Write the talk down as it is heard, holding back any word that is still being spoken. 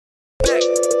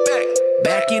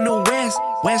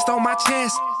vest, West on my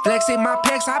chest, flexing my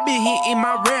pecs, I been hitting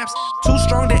my reps. Too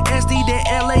strong to SD,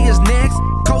 that LA is next.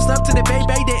 Coast up to the Bay,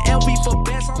 that LV for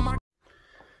best on my...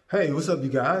 Hey, what's up, you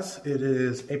guys? It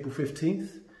is April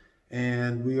 15th,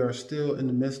 and we are still in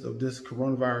the midst of this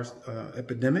coronavirus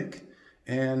epidemic.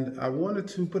 And I wanted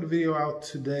to put a video out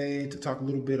today to talk a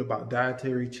little bit about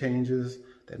dietary changes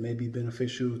that may be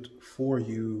beneficial for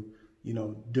you,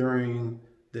 during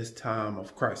this time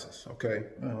of crisis, okay?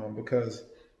 Because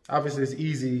obviously it's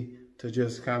easy to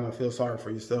just kind of feel sorry for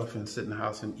yourself and sit in the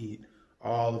house and eat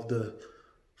all of the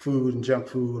food and junk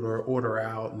food, or order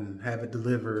out and have it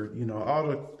delivered, all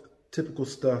the typical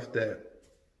stuff that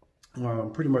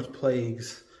pretty much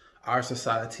plagues our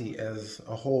society as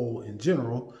a whole in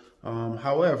general.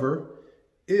 However,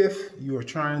 if you are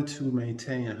trying to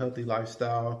maintain a healthy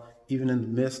lifestyle, even in the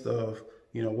midst of,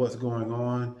 what's going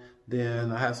on,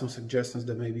 then I have some suggestions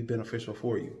that may be beneficial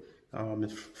for you.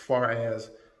 As far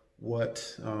as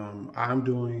what I'm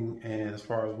doing, and as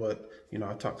far as what,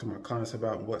 I talk to my clients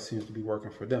about what seems to be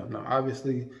working for them. Now,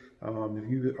 obviously, if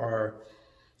you are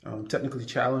technically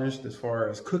challenged as far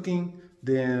as cooking,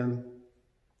 then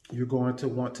you're going to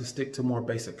want to stick to more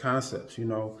basic concepts.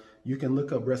 You can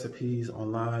look up recipes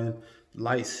online.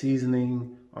 Light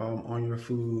seasoning on your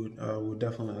food will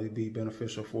definitely be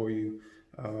beneficial for you,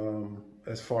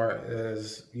 as far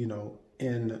as,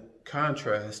 in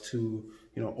contrast to,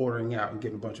 ordering out and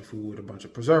getting a bunch of food with a bunch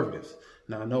of preservatives.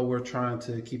 Now, I know we're trying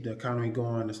to keep the economy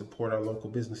going and support our local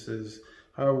businesses.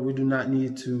 However, we do not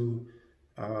need to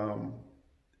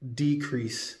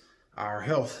decrease our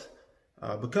health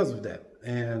because of that.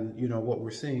 And, what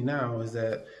we're seeing now is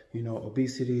that,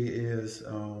 obesity is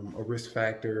a risk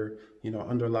factor.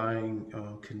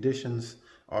 Underlying conditions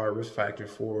are a risk factor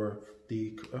for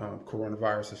the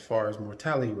coronavirus as far as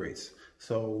mortality rates.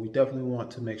 So we definitely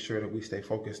want to make sure that we stay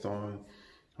focused on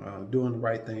doing the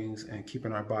right things and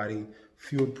keeping our body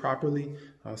fueled properly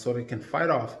so they can fight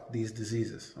off these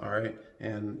diseases, all right?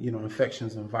 And,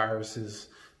 infections and viruses.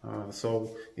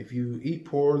 So if you eat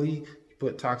poorly,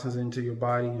 put toxins into your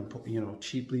body and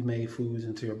cheaply made foods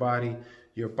into your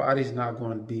body's not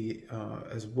going to be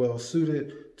as well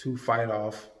suited to fight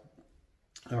off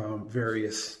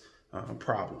various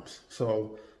problems.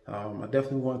 So I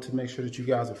definitely want to make sure that you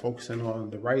guys are focusing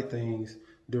on the right things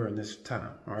during this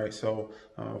time. All right. So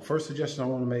first suggestion I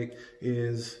want to make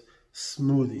is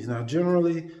smoothies. Now,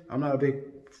 generally, I'm not a big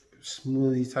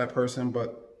smoothie type person,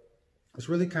 but it's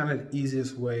really kind of the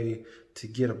easiest way to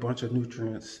get a bunch of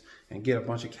nutrients and get a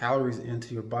bunch of calories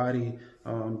into your body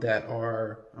that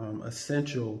are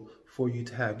essential for you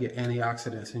to get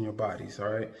antioxidants in your bodies, all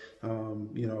right?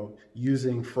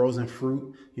 Using frozen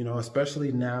fruit,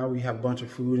 especially now we have a bunch of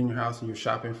food in your house and you're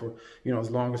shopping for, as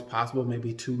long as possible,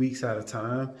 maybe 2 weeks at a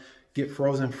time. Get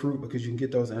frozen fruit because you can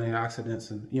get those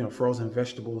antioxidants, and frozen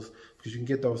vegetables because you can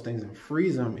get those things and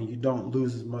freeze them, and you don't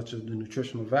lose as much of the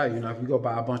nutritional value. Now, if you go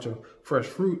buy a bunch of fresh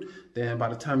fruit, then by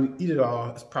the time you eat it all,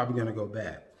 it's probably going to go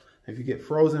bad. If you get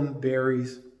frozen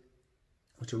berries,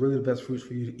 which are really the best fruits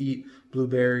for you to eat,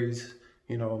 blueberries,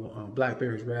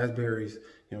 blackberries, raspberries,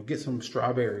 get some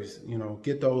strawberries,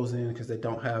 get those in because they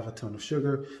don't have a ton of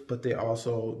sugar, but they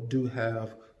also do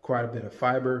have quite a bit of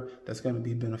fiber that's going to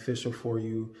be beneficial for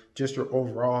you, just your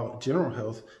overall general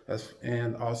health,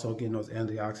 and also getting those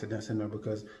antioxidants in there,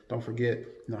 because don't forget,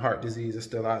 heart disease is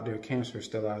still out there, cancer is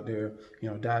still out there,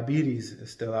 diabetes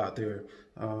is still out there,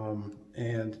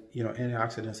 and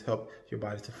antioxidants help your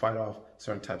body to fight off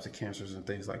certain types of cancers and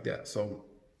things like that. So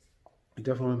you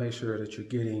definitely want to make sure that you're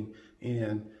getting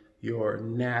in your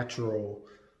natural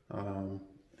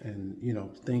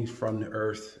and things from the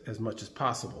earth as much as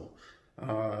possible.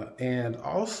 And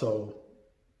also,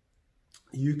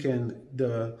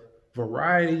 the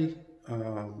variety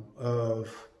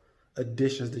of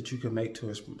additions that you can make to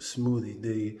a smoothie,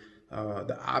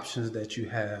 the options that you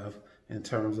have in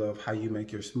terms of how you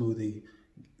make your smoothie.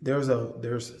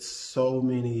 There's so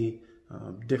many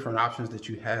different options that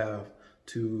you have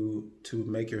to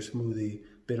make your smoothie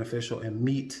beneficial and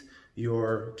meet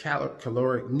your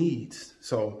caloric needs.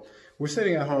 So we're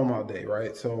sitting at home all day,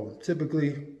 right? So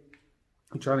typically,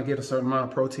 you're trying to get a certain amount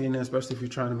of protein in, especially if you're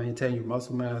trying to maintain your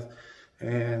muscle mass.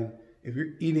 And if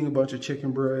you're eating a bunch of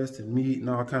chicken breast and meat and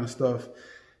all kind of stuff,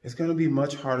 it's going to be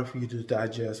much harder for you to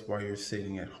digest while you're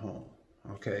sitting at home.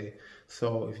 Okay.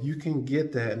 So if you can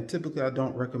get that, and typically I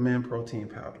don't recommend protein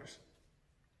powders.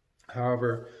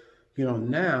 However,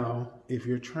 now if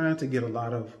you're trying to get a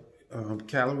lot of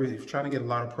calories, if you're trying to get a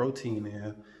lot of protein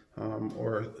in,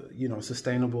 or,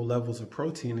 sustainable levels of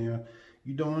protein in,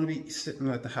 You don't want to be sitting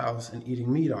at the house and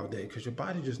eating meat all day because your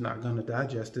body's just not going to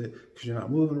digest it because you're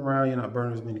not moving around, you're not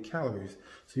burning as many calories.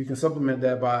 So you can supplement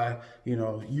that by,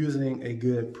 using a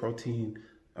good protein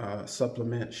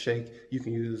supplement shake. You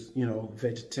can use,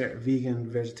 vegan,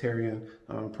 vegetarian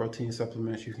protein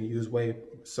supplements. You can use whey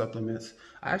supplements.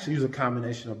 I actually use a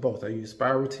combination of both. I use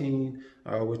Spirotein,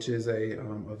 which is a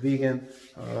vegan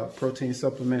protein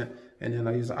supplement, and then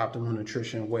I use the Optimum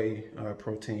Nutrition whey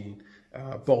protein,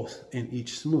 both in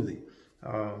each smoothie.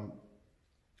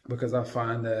 Because I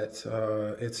find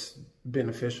that it's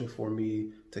beneficial for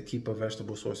me to keep a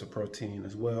vegetable source of protein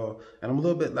as well. And I'm a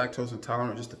little bit lactose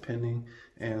intolerant, just depending.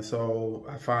 And so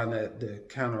I find that the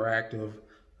counteractive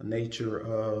nature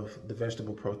of the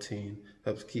vegetable protein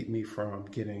helps keep me from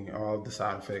getting all of the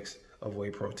side effects of whey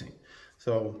protein.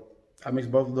 So I mix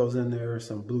both of those in there,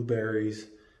 some blueberries,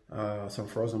 some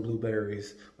frozen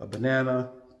blueberries, a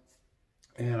banana,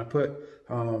 and I put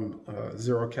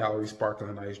 0-calorie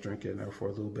sparkling ice drink in there for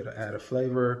a little bit of added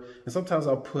flavor. And sometimes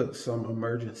I'll put some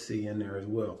Emergen-C in there as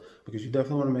well, because you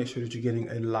definitely want to make sure that you're getting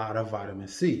a lot of vitamin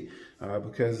C,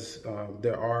 because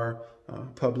there are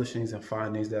publishings and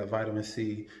findings that vitamin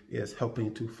C is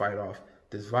helping to fight off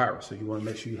this virus. So you want to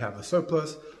make sure you have a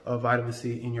surplus of vitamin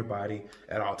C in your body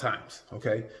at all times,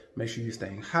 okay? Make sure you're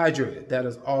staying hydrated. That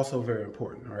is also very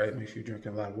important, all right? Make sure you're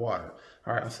drinking a lot of water.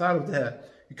 All right, outside of that,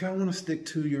 you kind of want to stick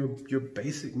to your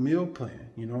basic meal plan,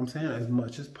 you know what I'm saying, as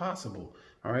much as possible.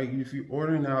 All right, if you're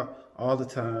ordering out all the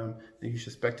time, then you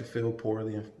should expect to feel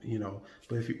poorly,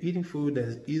 but if you're eating food that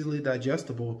is easily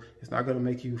digestible, it's not going to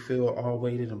make you feel all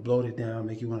weighted and bloated down,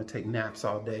 make you want to take naps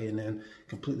all day and then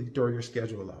completely throw your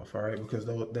schedule off, all right, because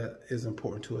that is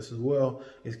important to us as well,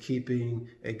 is keeping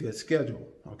a good schedule,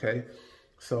 okay?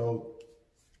 So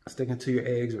sticking to your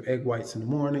eggs or egg whites in the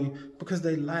morning, because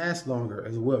they last longer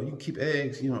as well. You can keep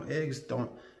eggs, eggs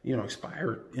don't,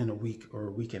 expire in a week or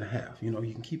a week and a half. You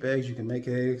can keep eggs, you can make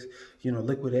eggs,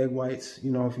 liquid egg whites, if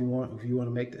you want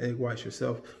to make the egg whites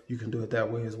yourself, you can do it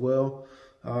that way as well.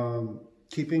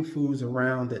 Keeping foods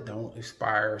around that don't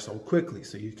expire so quickly,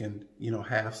 so you can,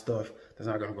 have stuff that's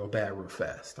not going to go bad real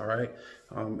fast. All right.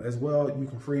 As well, you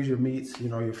can freeze your meats,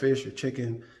 your fish, your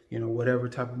chicken, whatever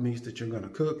type of meats that you're going to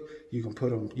cook. You can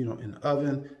put them, in the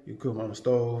oven. You can cook them on the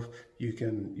stove. You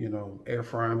can, air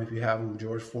fry them if you have them,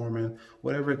 George Foreman,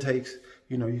 whatever it takes.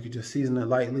 You can just season it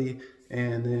lightly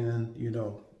and then,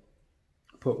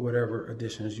 put whatever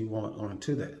additions you want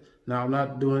onto that. Now, I'm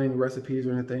not doing any recipes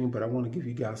or anything, but I want to give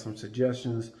you guys some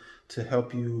suggestions to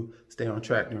help you stay on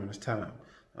track during this time.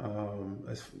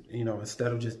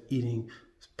 Instead of just eating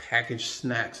packaged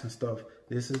snacks and stuff,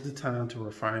 this is the time to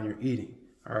refine your eating,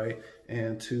 all right?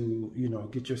 And to,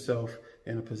 get yourself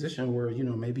in a position where,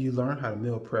 maybe you learn how to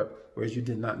meal prep, whereas you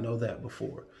did not know that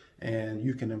before. And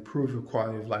you can improve your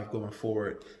quality of life going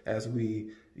forward as we,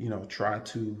 try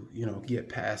to, get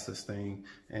past this thing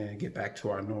and get back to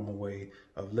our normal way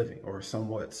of living, or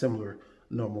somewhat similar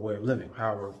normal way of living,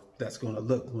 however that's going to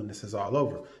look when this is all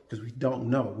over, because we don't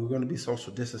know. We're going to be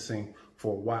social distancing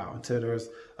for a while until there's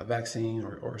a vaccine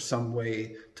or some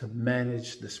way to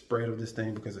manage the spread of this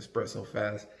thing, because it spreads so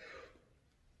fast.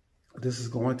 This is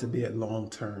going to be a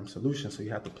long-term solution, so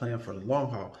you have to plan for the long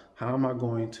haul. How am I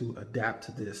going to adapt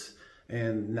to this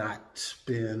and not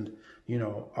spend,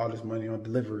 all this money on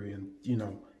delivery and,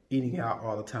 eating out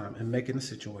all the time and making the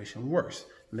situation worse,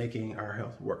 making our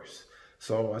health worse.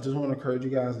 So I just want to encourage you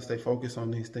guys to stay focused on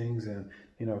these things and,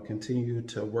 continue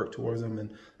to work towards them. And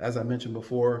as I mentioned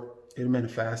before,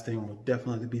 intermittent fasting will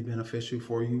definitely be beneficial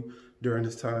for you during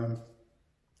this time.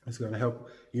 It's going to help,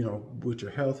 with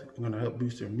your health. It's going to help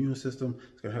boost your immune system.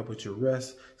 It's going to help with your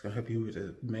rest. It's going to help you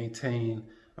to maintain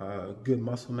good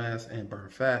muscle mass and burn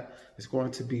fat. It's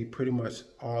going to be pretty much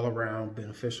all around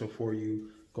beneficial for you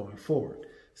going forward.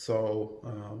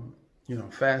 So,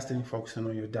 fasting, focusing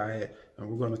on your diet, and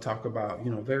we're going to talk about,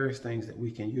 various things that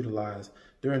we can utilize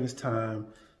during this time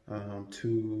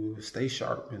to stay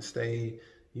sharp and stay,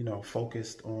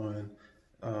 focused on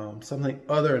something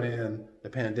other than the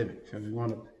pandemic. And we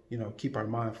want to, keep our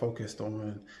mind focused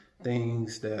on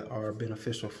things that are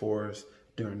beneficial for us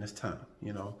during this time,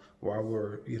 while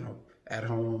we're, at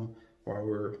home, while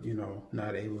we're,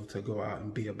 not able to go out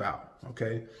and be about,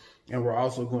 okay? And we're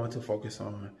also going to focus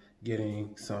on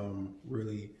getting some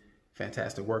really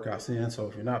fantastic workouts in. So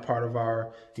if you're not part of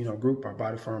our, group, our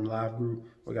Body Firm Live group,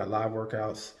 we got live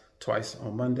workouts twice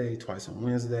on Monday, twice on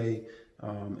Wednesday,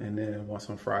 and then once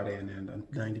on Friday, and then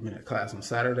a 90-minute class on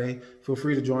Saturday. Feel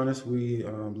free to join us. We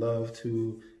love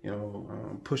to,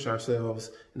 push ourselves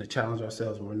and to challenge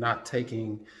ourselves. And we're not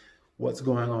taking what's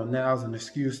going on now as an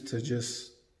excuse to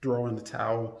just throw in the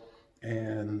towel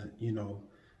and,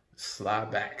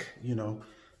 slide back, you know.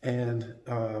 And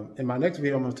in my next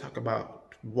video, I'm going to talk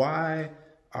about why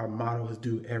our motto is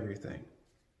do everything.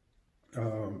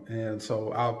 And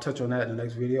so I'll touch on that in the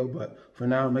next video. But for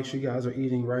now, make sure you guys are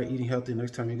eating right, eating healthy.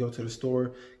 Next time you go to the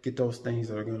store, get those things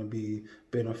that are going to be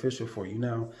beneficial for you.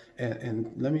 Now,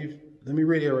 and let me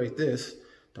reiterate this.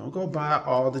 Don't go buy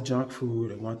all the junk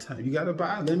food at one time. You got to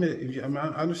buy limited. I mean, I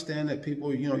understand that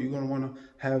people, you know, you're going to want to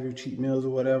have your cheat meals or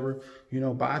whatever. You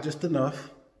know, buy just enough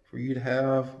for you to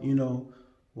have, you know,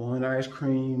 one ice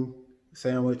cream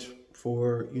sandwich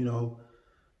for, you know,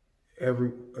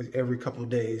 every couple of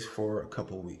days for a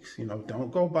couple of weeks. You know,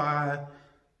 don't go buy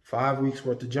 5 weeks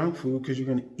worth of junk food because you're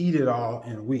going to eat it all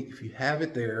in a week. If you have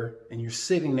it there and you're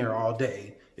sitting there all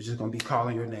day, it's just going to be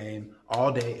calling your name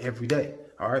all day, every day.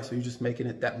 All right, so you're just making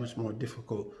it that much more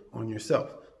difficult on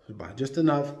yourself. So buy just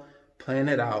enough, plan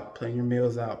it out, plan your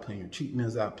meals out, plan your cheat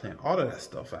meals out, plan all of that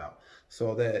stuff out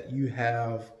so that you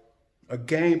have a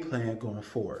game plan going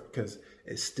forward, because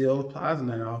it still applies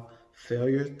now.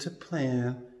 Failure to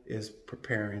plan is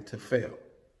preparing to fail.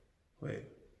 Wait.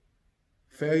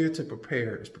 Failure to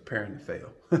prepare is preparing to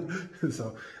fail.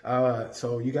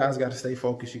 So you guys got to stay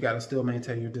focused. You got to still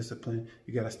maintain your discipline.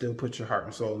 You got to still put your heart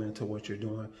and soul into what you're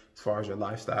doing as far as your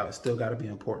lifestyle. It's still got to be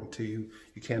important to you.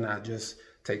 You cannot just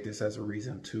take this as a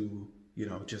reason to, you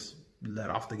know, just let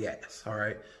off the gas. All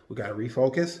right. We got to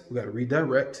refocus. We got to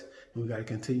redirect. And we got to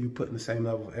continue putting the same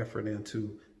level of effort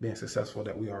into being successful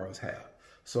that we always have.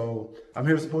 So I'm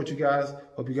here to support you guys.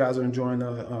 Hope you guys are enjoying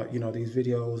you know, these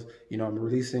videos. You know, I'm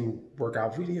releasing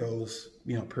workout videos,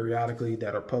 you know, periodically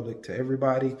that are public to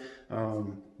everybody.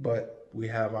 But we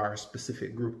have our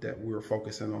specific group that we're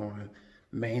focusing on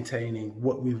maintaining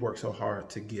what we've worked so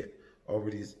hard to get over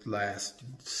these last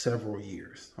several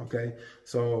years. Okay.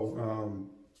 So,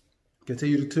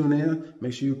 continue to tune in.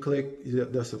 Make sure you click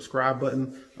the subscribe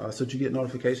button so that you get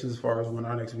notifications as far as when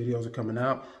our next videos are coming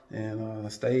out.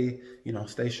 And stay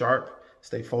sharp,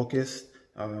 stay focused,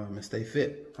 and stay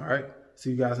fit. All right.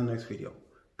 See you guys in the next video.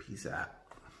 Peace out.